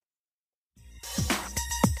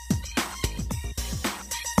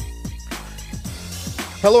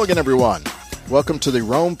Hello again, everyone. Welcome to the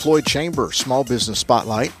Rome Floyd Chamber Small Business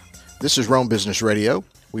Spotlight. This is Rome Business Radio.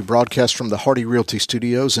 We broadcast from the Hardy Realty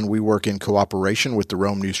Studios, and we work in cooperation with the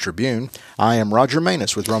Rome News Tribune. I am Roger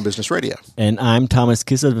Manus with Rome Business Radio. And I'm Thomas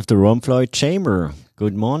Kissel with the Rome Floyd Chamber.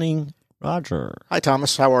 Good morning, Roger. Hi,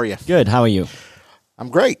 Thomas. How are you? Good. How are you? I'm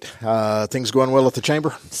great. Things going well at the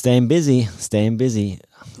Chamber? Staying busy.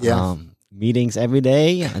 Yeah. Meetings every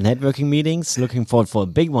day, networking meetings. Looking forward for a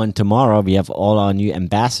big one tomorrow. We have all our new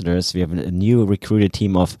ambassadors. We have a new recruited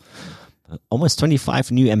team of almost 25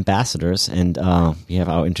 new ambassadors, and we have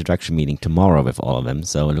our introduction meeting tomorrow with all of them.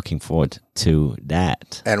 So looking forward to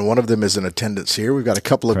that. And one of them is in attendance here. We've got a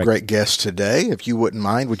couple of Correct. great guests today. If you wouldn't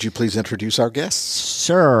mind, would you please introduce our guests?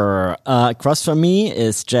 Sure. Across from me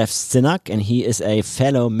is Jeff Sinnock, and he is a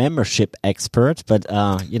fellow membership expert. But,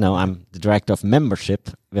 I'm the director of membership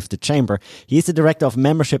with the Chamber. He's the director of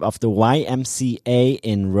membership of the YMCA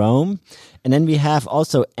in Rome. And then we have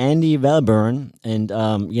also Andy Welburn, and,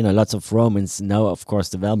 lots of Romans know, of course,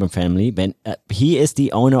 the Welburn family. But he is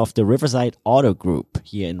the owner of the Riverside Auto Group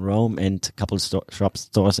here in Rome and a couple of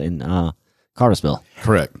stores in Cartersville.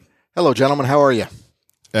 Correct. Hello, gentlemen. How are you?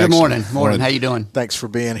 Good morning. Morning. How you doing? Thanks for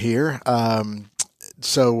being here.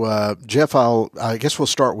 So, Jeff, I guess we'll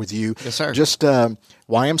start with you. Yes, sir. Just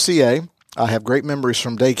YMCA. I have great memories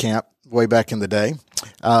from day camp way back in the day.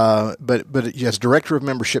 But yes, director of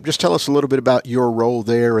membership. Just tell us a little bit about your role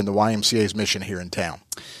there and the YMCA's mission here in town.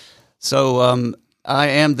 So I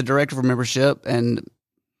am the director of membership, and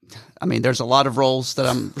I mean, there's a lot of roles that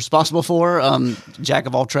I'm responsible for. Jack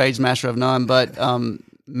of all trades, master of none. But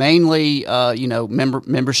mainly,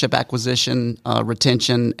 membership acquisition,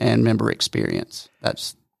 retention, and member experience.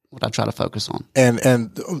 That's what I try to focus on. And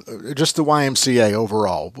just the YMCA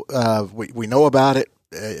overall. We know about it.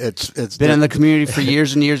 It's been in the community for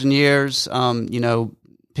years and years and years.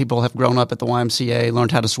 People have grown up at the YMCA,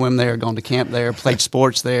 learned how to swim there, gone to camp there, played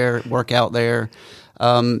sports there, work out there.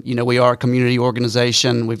 We are a community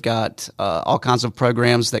organization. We've got all kinds of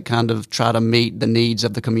programs that kind of try to meet the needs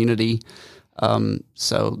of the community.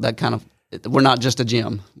 So that kind of, we're not just a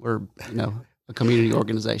gym. We're, a community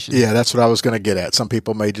organization. Yeah, that's what I was going to get at. Some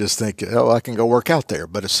people may just think, I can go work out there,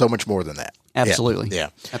 but it's so much more than that. Absolutely.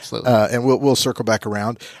 Yeah. Absolutely. And we'll circle back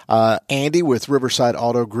around. Andy with Riverside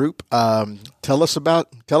Auto Group. Tell us about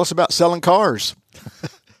selling cars.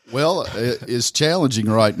 Well, it's challenging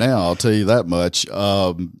right now, I'll tell you that much.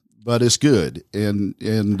 But it's good. And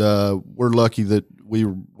we're lucky that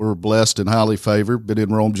we're blessed and highly favored. Been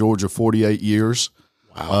in Rome, Georgia 48 years.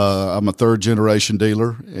 Wow. I'm a third generation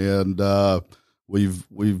dealer, and we've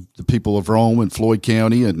the people of Rome and Floyd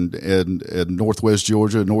County and Northwest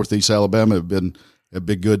Georgia and Northeast Alabama have been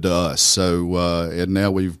good to us. So and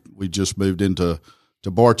now we just moved into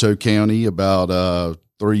Bartow County about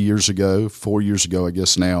 4 years ago, I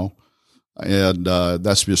guess now, and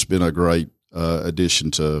that's just been a great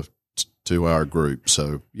addition to our group.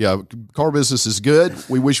 So yeah, car business is good.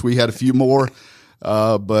 We wish we had a few more.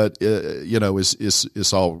 But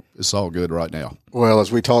it's all good right now. Well,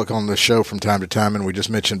 as we talk on the show from time to time, and we just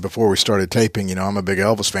mentioned before we started taping, I'm a big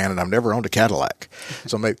Elvis fan, and I've never owned a Cadillac.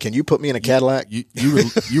 So maybe, can you put me in a Cadillac?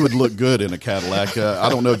 You would look good in a Cadillac. I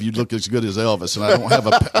don't know if you'd look as good as Elvis, and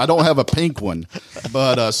I don't have a pink one,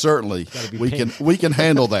 but certainly we can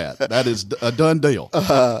handle that. That is a done deal.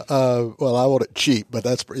 Well, I want it cheap, but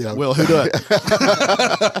that's Well, who doesn't?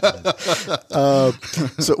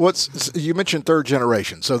 So you mentioned third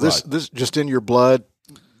generation. So this just in your blood.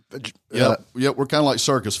 Yeah, we're kind of like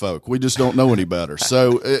circus folk. We just don't know any better.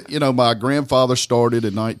 So, my grandfather started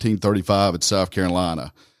in 1935 in South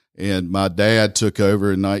Carolina, and my dad took over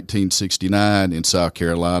in 1969 in South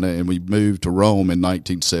Carolina, and we moved to Rome in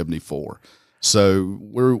 1974. So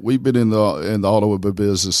we've been in the automobile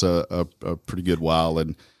business a pretty good while,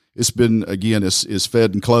 and it's been, again, it's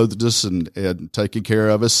fed and clothed us and taken care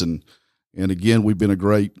of us, and again, we've been a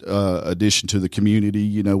great addition to the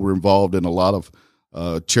community. We're involved in a lot of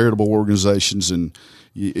charitable organizations, and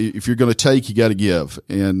if you're going to take, you got to give.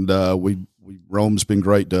 And Rome's been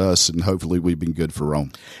great to us, and hopefully we've been good for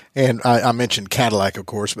Rome. And I mentioned Cadillac, of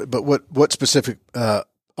course, but what specific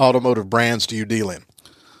automotive brands do you deal in?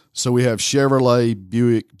 So we have Chevrolet,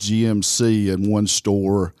 Buick, GMC in one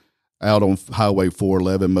store out on Highway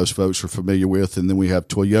 411, most folks are familiar with, and then we have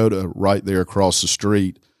Toyota right there across the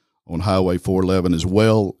street on Highway 411 as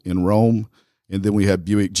well in Rome, and then we have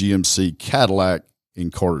Buick, GMC, Cadillac in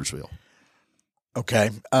Cartersville. Okay.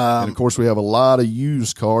 And, of course, we have a lot of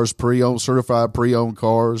used cars, certified pre-owned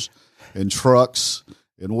cars and trucks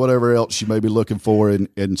and whatever else you may be looking for,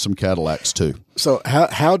 and some Cadillacs too. So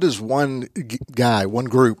how does one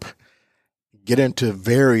group get into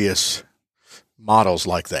various models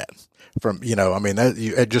like that? From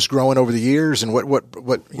just growing over the years, and what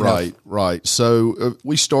right. So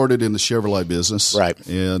we started in the Chevrolet business, right,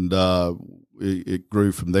 and it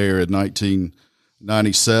grew from there. In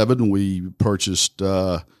 1997, we purchased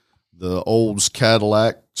the Olds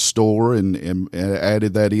Cadillac store and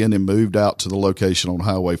added that in and moved out to the location on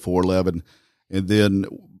Highway 411. And then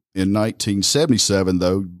in 1977,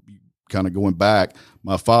 though, kind of going back,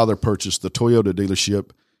 my father purchased the Toyota dealership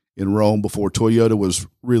in Rome before Toyota was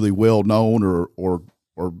really well known or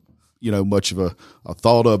much of a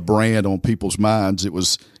thought of brand on people's minds. It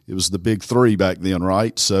was the big three back then,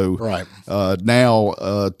 right? So right. Now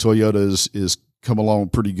Toyota is come along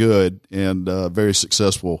pretty good and very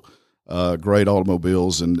successful, great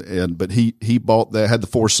automobiles, but he bought that, had the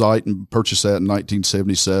foresight and purchased that in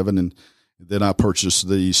 1977, and then I purchased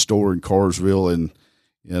the store in Carsville in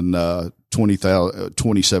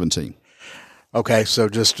 2017. Okay, so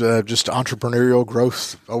just entrepreneurial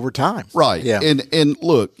growth over time, right? Yeah, and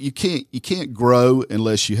look, you can't grow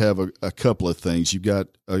unless you have a couple of things. You've got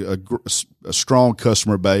a strong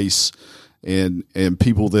customer base and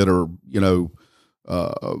people that are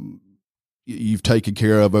you've taken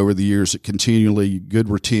care of over the years, that continually good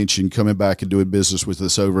retention, coming back and doing business with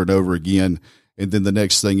us over and over again. And then the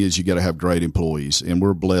next thing is you got to have great employees, and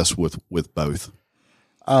we're blessed with both.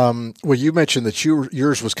 Well, you mentioned that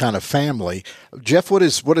yours was kind of family. Jeff, what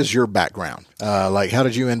is your background? Like, how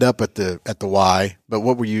did you end up at the Y? But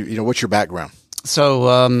what were you? What's your background? So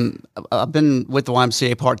I've been with the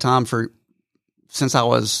YMCA part time since I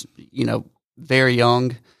was very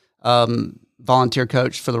young. Volunteer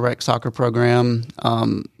coach for the rec soccer program.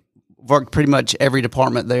 Worked pretty much every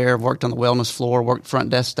department there. Worked on the wellness floor. Worked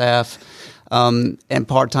front desk staff. And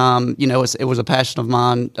part-time, it was a passion of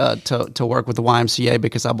mine to work with the YMCA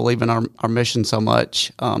because I believe in our mission so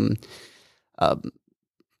much.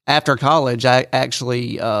 After college, I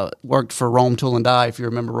actually worked for Rome Tool and Die, if you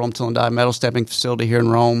remember Rome Tool and Die, metal stepping facility here in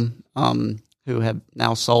Rome, who have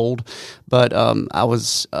now sold. But I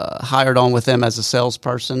was hired on with them as a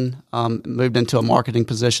salesperson, moved into a marketing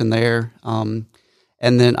position there. And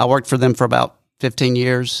then I worked for them for about 15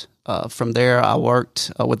 years. From there, I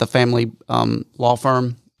worked with a family law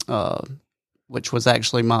firm, which was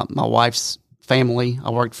actually my wife's family. I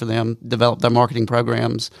worked for them, developed their marketing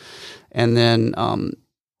programs, and then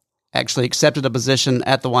actually accepted a position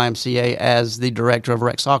at the YMCA as the director of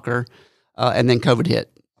rec soccer, and then COVID hit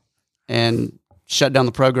and shut down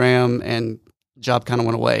the program, and the job kind of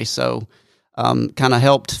went away. So kind of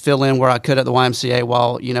helped fill in where I could at the YMCA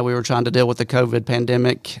while, we were trying to deal with the COVID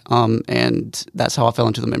pandemic. And that's how I fell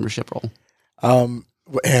into the membership role.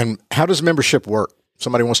 And how does membership work?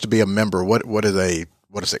 Somebody wants to be a member. What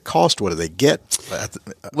does it cost? What do they get?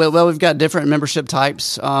 Well, we've got different membership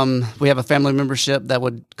types. We have a family membership that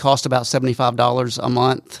would cost about $75 a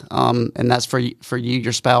month. And that's for you,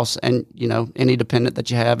 your spouse, and, any dependent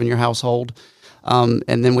that you have in your household.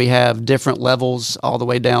 And then we have different levels all the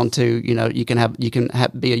way down to, you can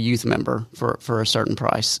be a youth member for a certain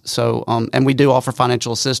price. So, and we do offer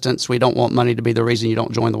financial assistance. We don't want money to be the reason you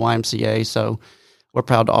don't join the YMCA. So we're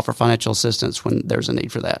proud to offer financial assistance when there's a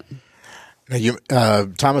need for that. Now,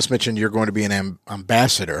 Thomas mentioned you're going to be an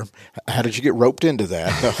ambassador. How did you get roped into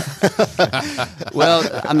that? Well,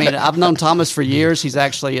 I've known Thomas for years. He's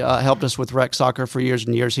actually helped us with rec soccer for years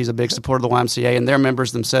and years. He's a big supporter of the YMCA, and they're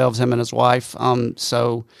members themselves, him and his wife. He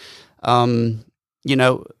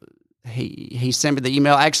sent me the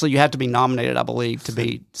email. Actually, you have to be nominated, I believe, to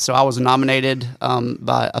be. So I was nominated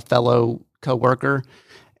by a fellow coworker,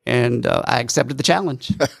 and I accepted the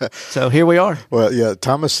challenge. So here we are. Well, yeah,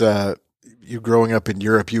 Thomas. You growing up in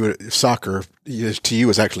Europe, soccer to you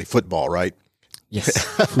was actually football, right? Yes,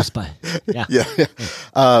 Fußball. Yeah. Yeah.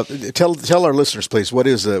 Tell our listeners, please, what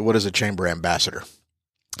is a chamber ambassador?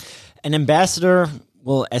 An ambassador,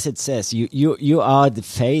 well, as it says, you are the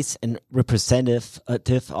face and representative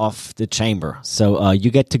of the chamber. So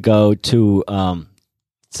you get to go to our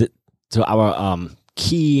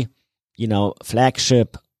key,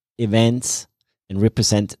 flagship events and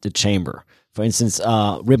represent the chamber. For instance,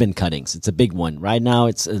 ribbon cuttings. It's a big one. Right now,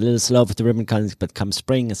 it's a little slow with the ribbon cuttings, but come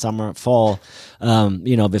spring, summer, fall,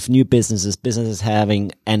 with new businesses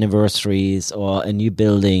having anniversaries or a new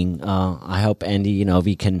building. I hope, Andy,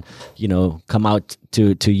 we can, come out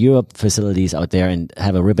to your facilities out there and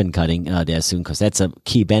have a ribbon cutting there soon, because that's a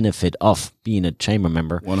key benefit of being a chamber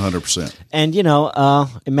member. 100%. And,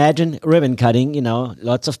 imagine ribbon cutting,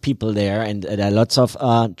 lots of people there, and there are lots of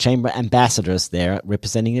chamber ambassadors there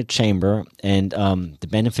representing the chamber. And the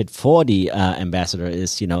benefit for the ambassador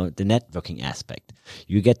is, the networking aspect.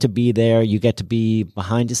 You get to be there, you get to be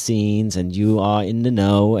behind the scenes, and you are in the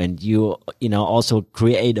know, and you also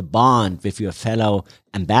create a bond with your fellow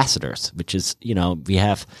ambassadors, which is, we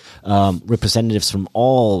have representatives from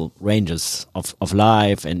all ranges of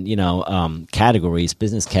life and, categories,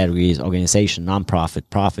 business categories, organization, nonprofit,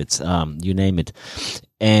 profits, you name it.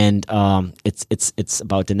 And it's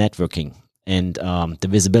about the networking and the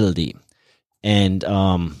visibility. And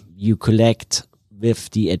you collect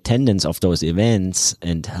with the attendance of those events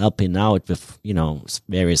and helping out with,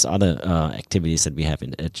 various other activities that we have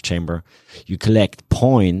at the chamber. You collect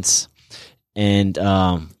points, and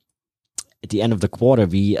at the end of the quarter,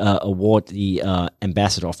 we award the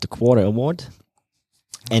Ambassador of the Quarter award.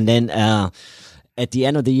 And then at the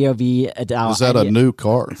end of the year, is that a new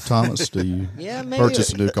car, Thomas? Do you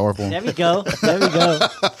purchase a new car for him? There we go.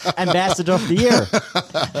 Ambassador of the Year.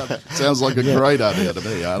 Sounds like a great idea to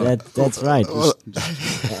me. That's right.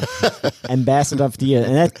 Ambassador of the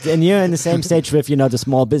Year. And you're in the same stage with, the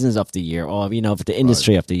Small Business of the Year, or, with the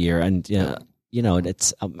Industry of the Year. And,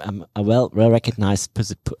 it's a well-recognized,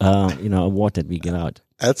 award that we give out.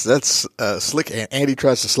 That's slick. Andy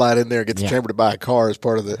tries to slide in there and get the chamber to buy a car as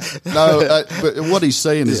part of the. No, but what he's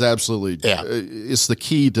saying is absolutely. It's the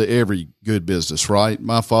key to every good business, right?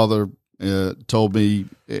 My father told me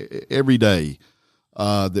every day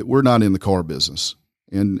that we're not in the car business,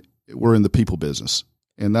 and we're in the people business,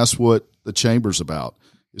 and that's what the chamber's about: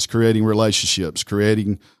 is creating relationships,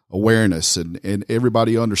 creating awareness, and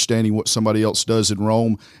everybody understanding what somebody else does in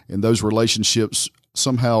Rome, and those relationships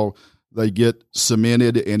somehow they get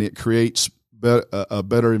cemented, and it creates a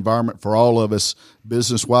better environment for all of us,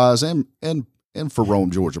 business wise, and for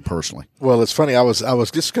Rome, Georgia, personally. Well, it's funny. I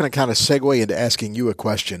was just going to kind of segue into asking you a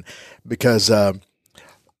question, because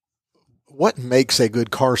what makes a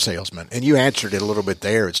good car salesman? And you answered it a little bit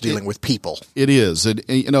there. It's dealing with people. It is, and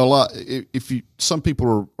a lot. Some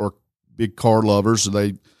people are big car lovers, and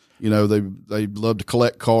they love to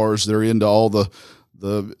collect cars. They're into all the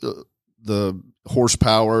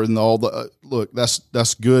horsepower and all the look.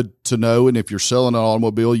 That's good to know. And if you're selling an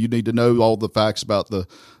automobile, you need to know all the facts about the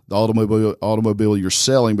automobile you're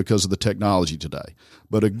selling because of the technology today.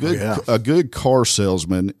 But a good car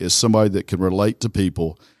salesman is somebody that can relate to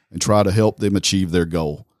people and try to help them achieve their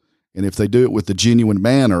goal. And if they do it with a genuine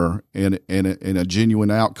manner and a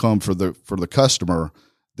genuine outcome for the customer,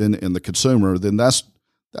 then and the consumer, then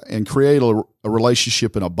and create a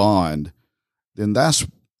relationship and a bond, then that's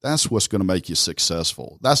what's going to make you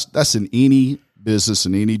successful. That's in any business,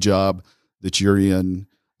 in any job that you're in.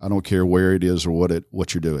 I don't care where it is or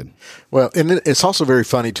what you're doing. Well, and it's also very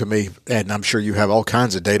funny to me, and I'm sure you have all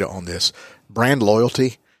kinds of data on this, brand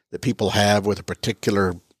loyalty that people have with a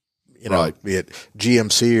particular, right, be it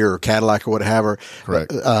GMC or Cadillac or whatever.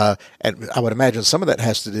 Correct. And I would imagine some of that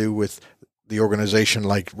has to do with the organization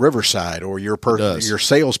like Riverside or your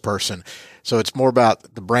salesperson. So it's more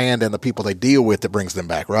about the brand and the people they deal with that brings them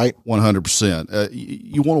back, right? 100%.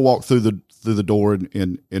 You want to walk through the door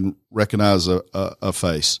and recognize a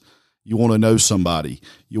face. You want to know somebody.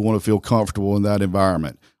 You want to feel comfortable in that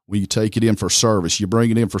environment. When you take it in for service, you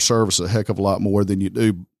bring it in for service a heck of a lot more than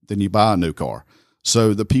you buy a new car.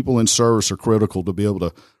 So the people in service are critical to be able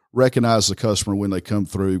to recognize the customer when they come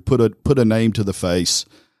through, put a name to the face,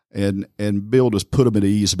 and be able to put them at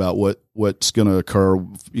ease about what's going to occur,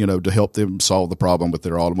 to help them solve the problem with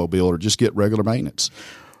their automobile or just get regular maintenance.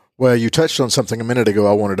 Well, you touched on something a minute ago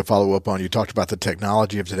I wanted to follow up on. You talked about the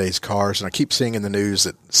technology of today's cars, and I keep seeing in the news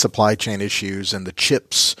that supply chain issues and the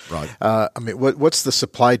chips. Right. What's the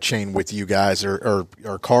supply chain with you guys? Are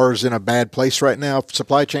cars in a bad place right now,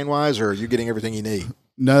 supply chain wise, or are you getting everything you need?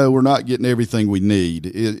 No, we're not getting everything we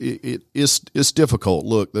need. It's difficult.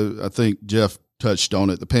 Look, I think Jeff touched on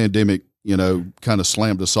it. The pandemic, kind of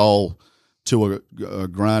slammed us all to a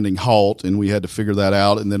grinding halt, and we had to figure that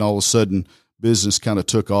out. And then all of a sudden, business kind of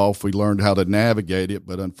took off. We learned how to navigate it,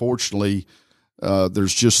 but unfortunately,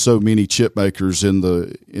 there's just so many chip makers in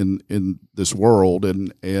this world,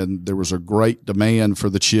 and there was a great demand for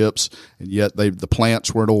the chips, and yet the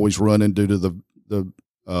plants weren't always running due to the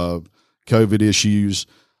COVID issues.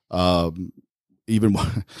 Even,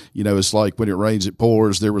 it's like when it rains, it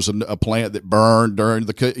pours. There was a plant that burned during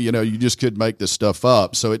you just couldn't make this stuff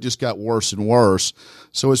up. So it just got worse and worse.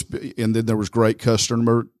 And then there was great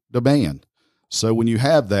customer demand. So when you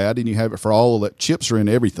have that and you have it for all of that, chips are in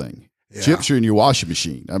everything. Chips are in your washing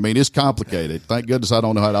machine. I mean, it's complicated. Thank goodness I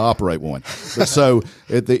don't know how to operate one. But so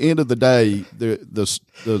at the end of the day,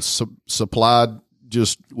 the supply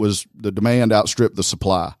just was the demand outstripped the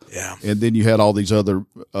supply. Yeah. And then you had all these other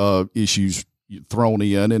issues thrown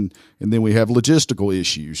in, and then we have logistical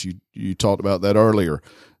issues. You talked about that earlier.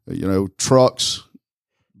 Trucks,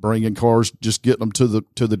 bringing cars, just getting them to the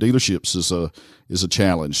dealerships is a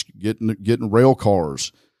challenge. Getting rail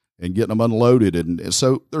cars and getting them unloaded, and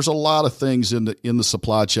so there's a lot of things in the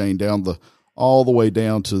supply chain all the way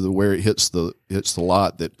down to where it hits the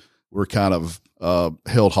lot that we're kind of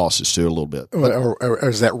held hostage to a little bit. Or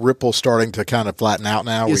is that ripple starting to kind of flatten out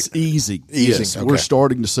now? It's easy. Yes, okay. We're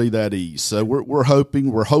starting to see that ease. So we're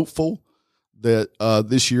hopeful that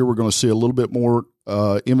this year we're going to see a little bit more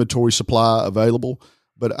inventory supply available.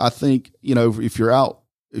 But I think if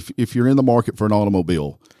you're in the market for an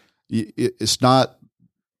automobile, it's not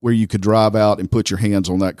where you could drive out and put your hands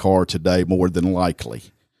on that car today. More than likely,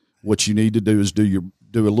 what you need to do is do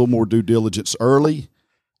a little more due diligence early,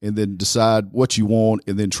 and then decide what you want,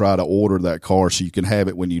 and then try to order that car so you can have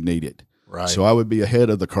it when you need it. Right. So I would be ahead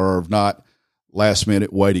of the curve, not last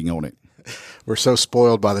minute waiting on it. We're so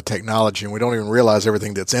spoiled by the technology, and we don't even realize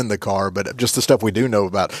everything that's in the car, but just the stuff we do know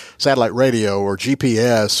about satellite radio or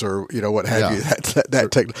GPS or what have you.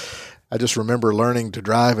 I just remember learning to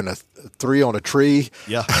drive in a 3 on a tree.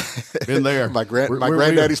 Yeah, been there. my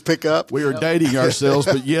granddaddy's pickup. We are dating ourselves,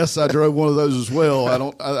 but yes, I drove one of those as well.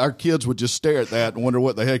 Our kids would just stare at that and wonder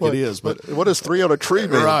what the heck it is. But what does 3 on a tree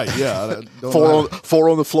mean? Right? Yeah, four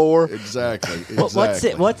on the floor. Exactly.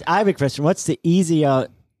 I have a question. What's the easier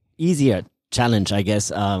challenge? I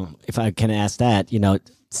guess if I can ask that.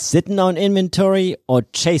 Sitting on inventory or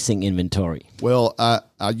chasing inventory? Well, I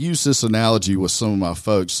used this analogy with some of my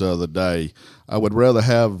folks the other day. I would rather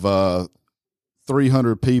have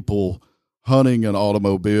 300 people hunting an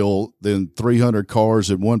automobile than 300 cars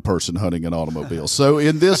and one person hunting an automobile. So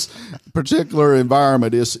in this particular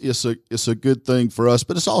environment, it's a good thing for us,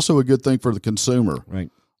 but it's also a good thing for the consumer. Right.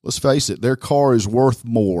 Let's face it, their car is worth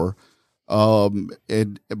more.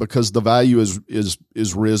 And because the value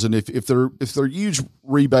is risen, if there are huge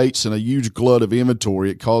rebates and a huge glut of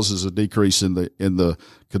inventory, it causes a decrease in the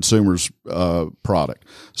consumer's product.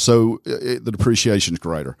 So the depreciation is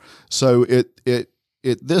greater. So at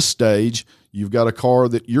this stage, you've got a car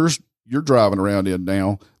that you're driving around in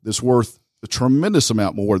now that's worth a tremendous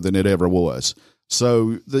amount more than it ever was.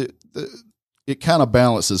 So it kind of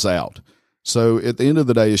balances out. So at the end of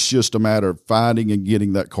the day, it's just a matter of finding and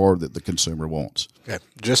getting that car that the consumer wants. Okay,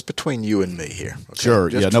 just between you and me here. Okay? Sure,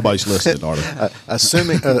 nobody's listening, are they?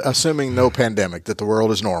 Assuming no pandemic, that the world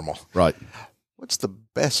is normal. Right. What's the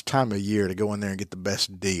best time of year to go in there and get the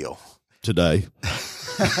best deal? Today.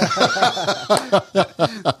 Right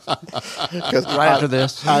after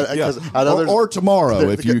this. I know or tomorrow,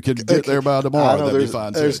 if you can get there by tomorrow, that'd be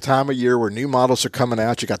fine. There's a time of year where new models are coming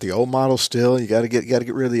out. You got the old models still. You got to get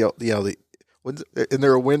rid of the isn't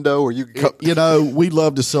there a window where you can we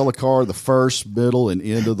love to sell a car the first, middle, and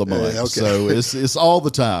end of the month. Okay. So it's all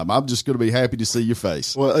the time. I'm just going to be happy to see your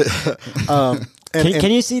face. Well,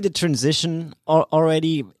 can you see the transition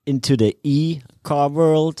already into the e-car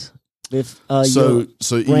world with so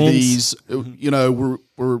brands? EVs?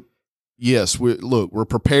 We're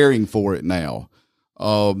preparing for it now.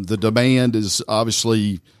 The demand is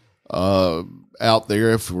obviously out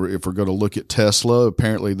there. If we're going to look at Tesla,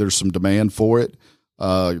 apparently there's some demand for it.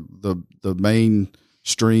 The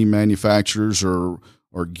mainstream manufacturers are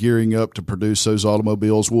gearing up to produce those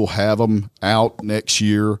automobiles. We'll have them out next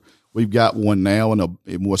year. We've got one now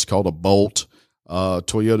in what's called a Bolt.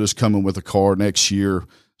 Toyota's coming with a car next year.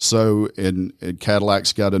 So and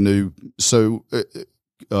Cadillac's got a new. So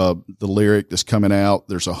the Lyriq that's coming out.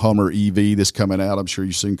 There's a Hummer EV that's coming out. I'm sure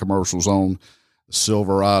you've seen commercials on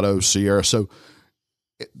Silverado, Sierra. So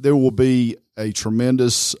there will be a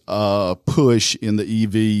tremendous push in the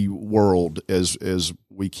EV world as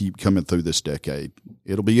we keep coming through this decade.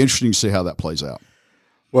 It'll be interesting to see how that plays out.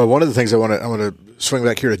 Well, one of the things I want to swing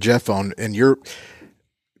back here to Jeff on, and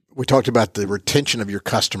we talked about the retention of your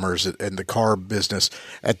customers in the car business.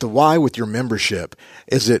 At the Y with your membership,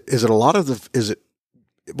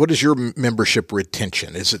 what is your membership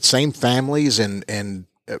retention? Is it same families and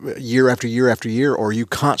year after year after year, or are you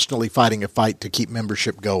constantly fighting a fight to keep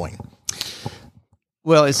membership going?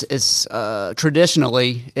 Well, it's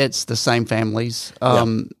traditionally it's the same families,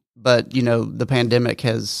 but the pandemic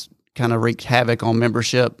has kind of wreaked havoc on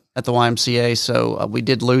membership at the YMCA. So we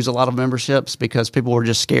did lose a lot of memberships because people were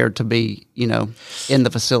just scared to be in the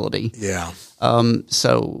facility. Yeah. And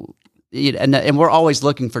we're always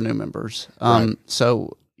looking for new members. Right.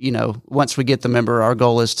 So once we get the member, our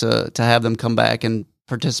goal is to have them come back and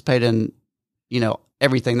participate in,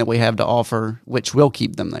 everything that we have to offer, which will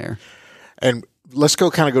keep them there. And let's go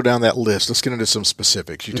down that list. Let's get into some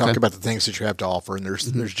specifics. You talked about the things that you have to offer, and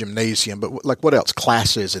there's gymnasium, but like what else?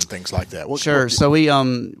 Classes and things like that. Sure. So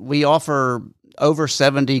we offer over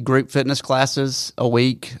 70 group fitness classes a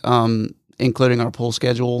week, including our pool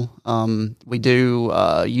schedule. We do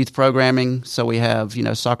youth programming. So we have,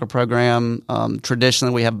 soccer program.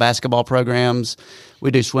 Traditionally, we have basketball programs. We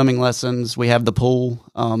do swimming lessons. We have the pool,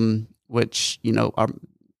 which,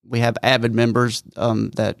 we have avid members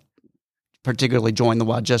that particularly join the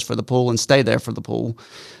Y just for the pool and stay there for the pool.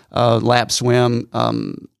 Lap swim,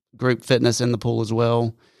 group fitness in the pool as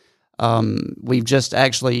well. We've just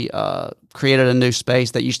actually created a new space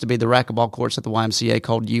that used to be the racquetball courts at the YMCA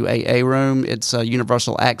called UAA Room. It's a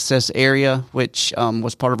universal access area, which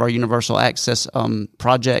was part of our universal access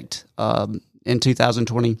project in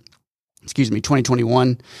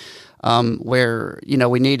 2021, where,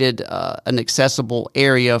 we needed an accessible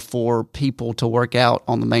area for people to work out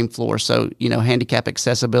on the main floor. So, handicap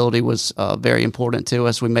accessibility was very important to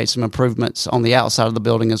us. We made some improvements on the outside of the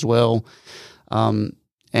building as well.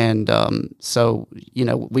 So,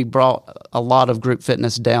 we brought a lot of group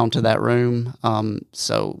fitness down to that room.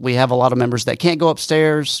 So we have a lot of members that can't go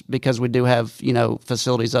upstairs because we do have,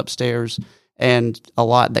 facilities upstairs, and a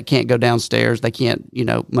lot that can't go downstairs. They can't,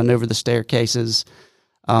 maneuver the staircases.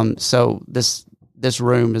 So this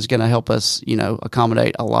room is going to help us,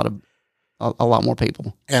 accommodate a lot more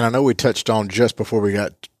people. And I know we touched on just before we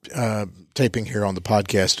got taping here on the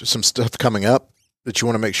podcast, some stuff coming up that you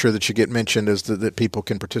want to make sure that you get mentioned that people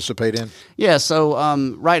can participate in? Yeah, so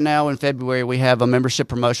right now in February, we have a membership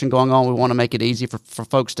promotion going on. We want to make it easy for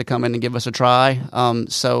folks to come in and give us a try.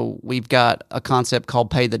 So we've got a concept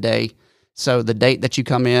called Pay the Day. So the date that you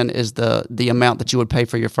come in is the amount that you would pay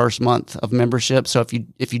for your first month of membership. So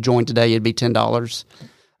if you join today, it'd be $10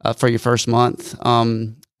 for your first month.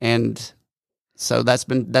 And so that's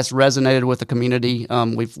resonated with the community.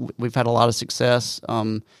 We've had a lot of success.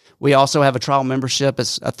 We also have a trial membership.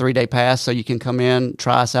 It's a 3-day pass, so you can come in,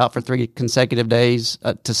 try us out for 3 consecutive days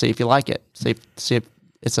to see if you like it, see if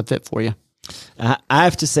it's a fit for you. I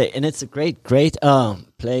have to say, and it's a great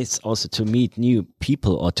place also to meet new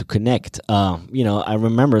people or to connect. I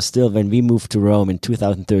remember still when we moved to Rome in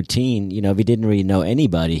 2013, we didn't really know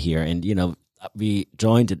anybody here. And, we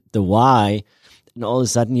joined the Y, and all of a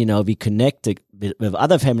sudden, we connected with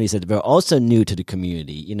other families that were also new to the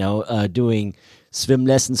community, doing swim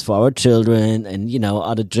lessons for our children and,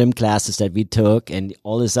 other gym classes that we took. And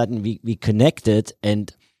all of a sudden we connected,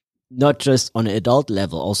 and not just on an adult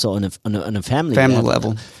level, also on a family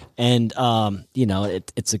level. And,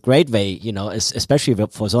 it's a great way, especially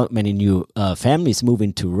for so many new families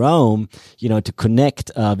moving to Rome, to connect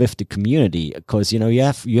with the community, because,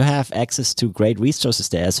 you have access to great resources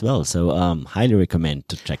there as well. So highly recommend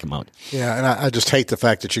to check them out. Yeah, and I just hate the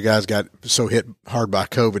fact that you guys got so hit hard by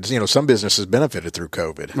COVID. Some businesses benefited through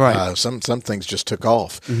COVID. Right. Some things just took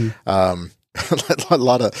off. Mm-hmm. A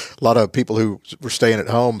lot of people who were staying at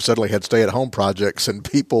home suddenly had stay-at-home projects, and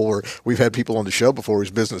we've had people on the show before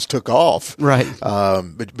whose business took off. Right.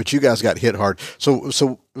 But you guys got hit hard.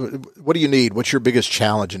 So what do you need? What's your biggest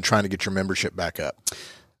challenge in trying to get your membership back up?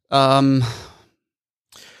 Well,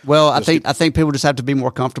 I think people just have to be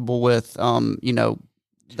more comfortable with,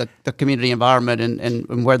 the community environment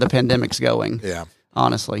and where the pandemic's going. Yeah.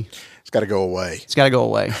 Honestly. It's got to go away.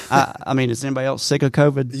 I mean, is anybody else sick of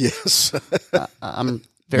COVID? Yes. I'm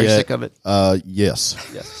very sick of it. Yes.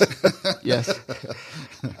 Yes.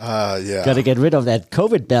 Yeah. Got to get rid of that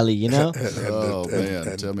COVID belly, Oh,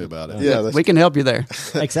 man. Tell me about it. Yeah. We can help you there.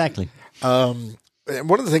 Exactly. And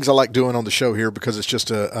one of the things I like doing on the show here, because it's just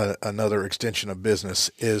another extension of business,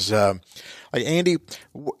 is Andy,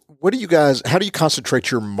 how do you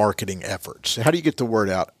concentrate your marketing efforts? How do you get the word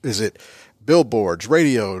out? Is it billboards,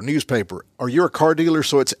 radio, newspaper? Are you a car dealer,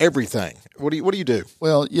 so it's everything? What do you do?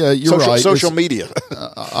 Well, yeah, you're right. Social media.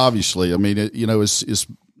 Obviously, I mean,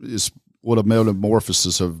 it's what a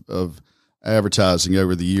metamorphosis of advertising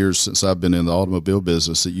over the years since I've been in the automobile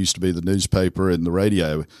business. It used to be the newspaper and the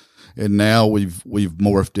radio, and now we've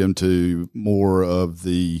morphed into more of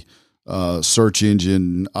the search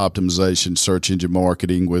engine optimization, search engine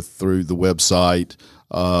marketing through the website,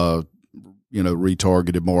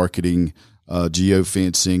 retargeted marketing,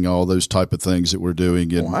 geofencing, all those type of things that we're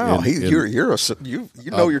doing. And, wow, you know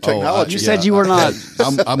your technology. You said you were not.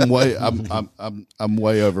 I'm way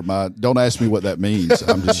over my. Don't ask me what that means.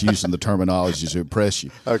 I'm just using the terminology to impress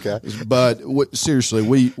you. Okay, but seriously,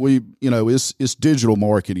 we it's digital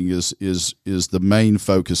marketing is the main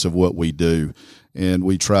focus of what we do, and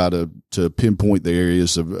we try to pinpoint the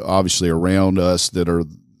areas of obviously around us that are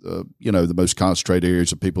the most concentrated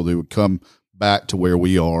areas of people who would come back to where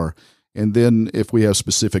we are. And then if we have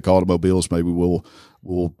specific automobiles, maybe we'll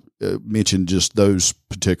mention just those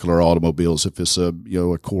particular automobiles. If it's a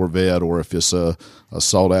Corvette, or if it's a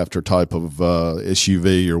sought after type of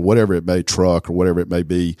SUV, or whatever it may, truck or whatever it may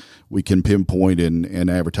be, we can pinpoint and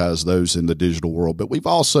advertise those in the digital world. But we've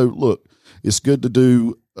also it's good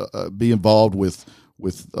to be involved with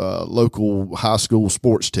local high school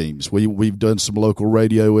sports teams. We've done some local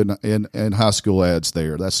radio and high school ads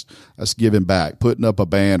there. That's giving back, putting up a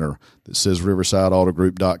banner that says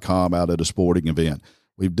RiversideAutoGroup.com out at a sporting event.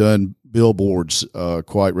 We've done billboards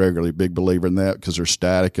quite regularly. Big believer in that because they're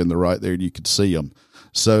static and they're right there and you can see them.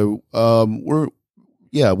 So we'll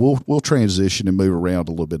transition and move around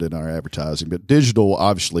a little bit in our advertising, but digital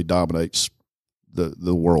obviously dominates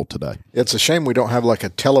the world today. It's a shame we don't have like a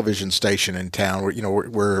television station in town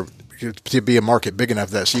where to be a market big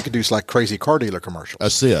enough that so you could do like crazy car dealer commercials.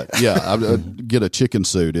 That's it. Yeah, I'd get a chicken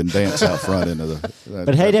suit and dance out front into the.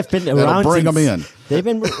 But hey, they've been around. Bring them in. They've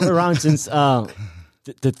been around since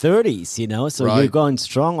the 30s, so right. You're going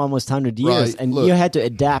strong, almost 100 years, right. and Look. you had to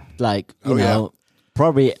adapt,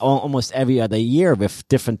 probably almost every other year with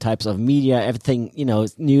different types of media, everything,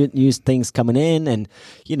 new things coming in, and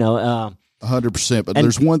 100%. But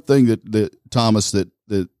there's one thing that Thomas that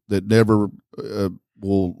never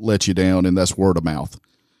will let you down, and that's word of mouth.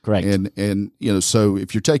 Correct. And so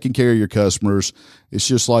if you're taking care of your customers, it's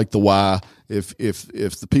just like the Y. If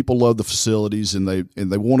the people love the facilities and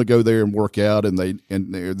they want to go there and work out and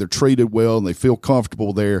they're treated well and they feel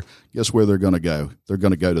comfortable there, guess where they're going to go? They're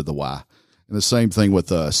going to go to the Y. And the same thing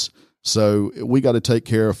with us. So we got to take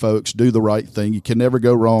care of folks, do the right thing. You can never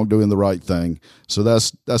go wrong doing the right thing. So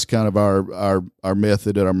that's kind of our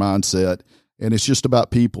method and our mindset. And it's just about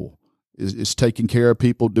people. It's taking care of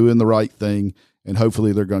people, doing the right thing, and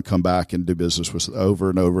hopefully they're going to come back and do business with us over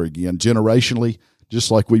and over again, generationally,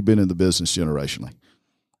 just like we've been in the business generationally.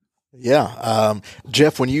 Yeah.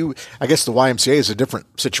 Jeff, I guess the YMCA is a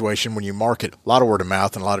different situation when you market. A lot of word of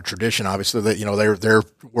mouth and a lot of tradition, obviously, that, their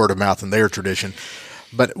word of mouth and their tradition.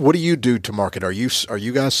 But what do you do to market? Are you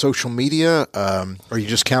guys social media? Or you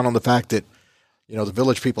just count on the fact that, the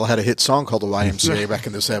Village People had a hit song called the YMCA back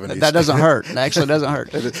in the 70s. That doesn't hurt. It actually doesn't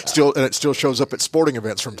hurt. And it still shows up at sporting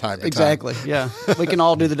events from time to time. Exactly. Yeah. We can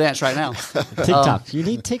all do the dance right now. TikTok. You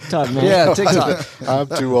need TikTok, man. Yeah, TikTok. I'm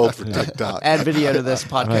too old for TikTok. Add video to this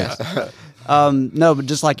podcast. No, but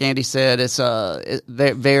just like Andy said, it's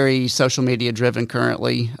very social media driven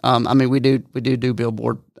currently. We do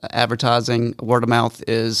billboard advertising. Word of mouth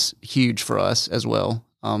is huge for us as well.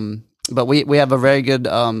 But we have a very good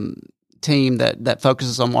team that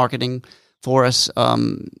focuses on marketing for us.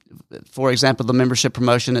 For example, the membership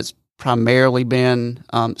promotion, it's primarily been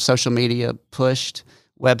social media pushed,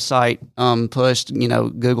 website pushed,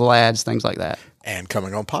 Google ads, things like that. And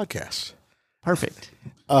coming on podcasts. Perfect.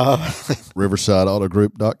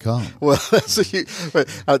 RiversideAutoGroup.com. Well,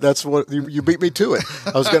 that's what you beat me to it.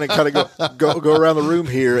 I was going to kind of go around the room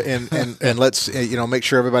here and let's make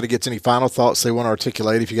sure everybody gets any final thoughts they want to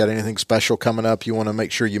articulate. If you got anything special coming up, you want to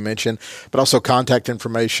make sure you mention, but also contact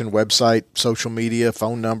information, website, social media,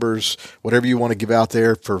 phone numbers, whatever you want to give out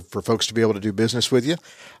there for folks to be able to do business with you.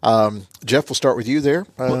 Jeff, we'll start with you there.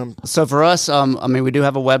 So for us, we do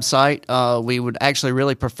have a website. We would actually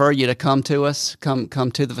really prefer you to come to us, come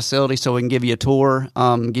to the facility so we can give you a tour,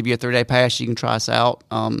 give you a 3-day pass. You can try us out.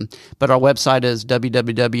 But our website is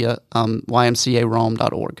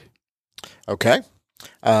www.ymcarome.org. Okay.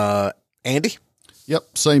 Andy?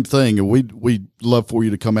 Yep, same thing. We'd love for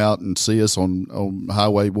you to come out and see us on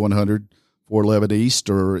Highway 100, 411 East,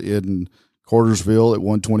 or in Cartersville at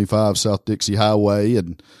 125 South Dixie Highway,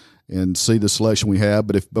 and see the selection we have.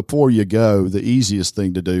 But if before you go, the easiest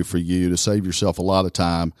thing to do for you to save yourself a lot of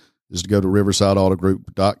time is to go to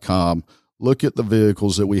RiversideAutoGroup.com. Look at the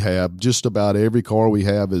vehicles that we have. Just about every car we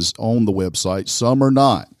have is on the website. Some are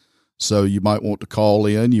not. So you might want to call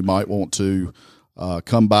in. You might want to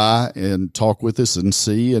come by and talk with us and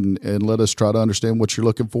see and let us try to understand what you're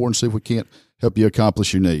looking for and see if we can't help you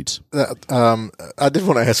accomplish your needs. I did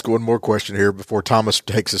want to ask one more question here before Thomas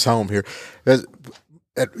takes us home here.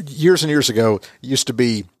 Years and years ago, it used to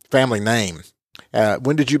be family name.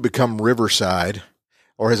 When did you become Riverside,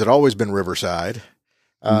 or has it always been Riverside?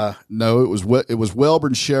 No, it was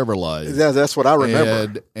Welborn Chevrolet. Yeah, that's what I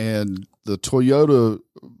remember. And the Toyota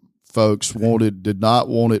folks did not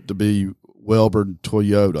want it to be Welborn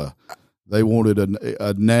Toyota. They wanted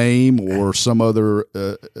a name or some other,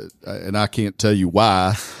 and I can't tell you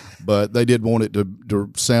why, but they didn't want it to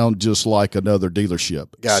sound just like another dealership.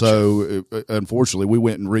 Gotcha. So unfortunately, we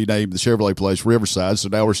went and renamed the Chevrolet place Riverside. So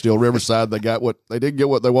now we're still Riverside. They didn't get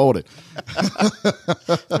what they wanted.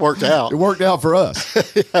 Worked out. It worked out for us.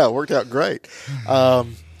 Yeah, it worked out great.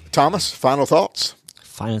 Thomas, final thoughts?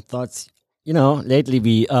 Final thoughts. Lately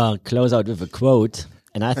we close out with a quote,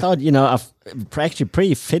 and I thought, actually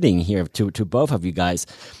pretty fitting here to both of you guys.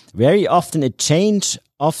 Very often a change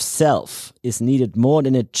of self is needed more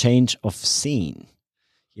than a change of scene.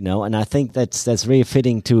 And I think that's really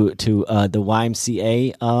fitting to the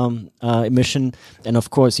YMCA mission, and of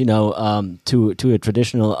course, to a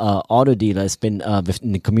traditional auto dealer has been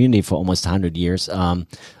within the community for almost 100 years,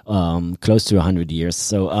 close to 100 years.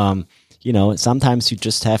 So sometimes you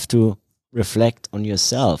just have to reflect on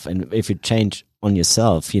yourself, and if you change on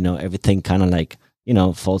yourself, everything kind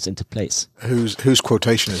of falls into place. Whose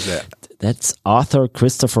quotation is that? That's Arthur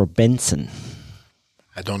Christopher Benson.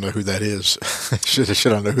 I don't know who that is.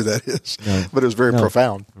 Should I know who that is? No. But it was very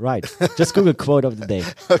profound. Right. Just Google quote of the day.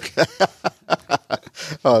 Okay.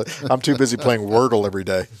 I'm too busy playing Wordle every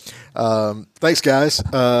day. Thanks, guys.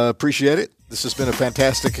 Appreciate it. This has been a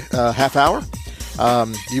fantastic half hour.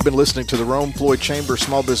 You've been listening to the Rome Floyd Chamber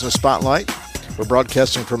Small Business Spotlight. We're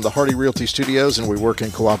broadcasting from the Hardy Realty Studios, and we work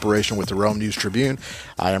in cooperation with the Rome News Tribune.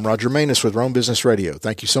 I am Roger Manus with Rome Business Radio.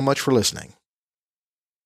 Thank you so much for listening.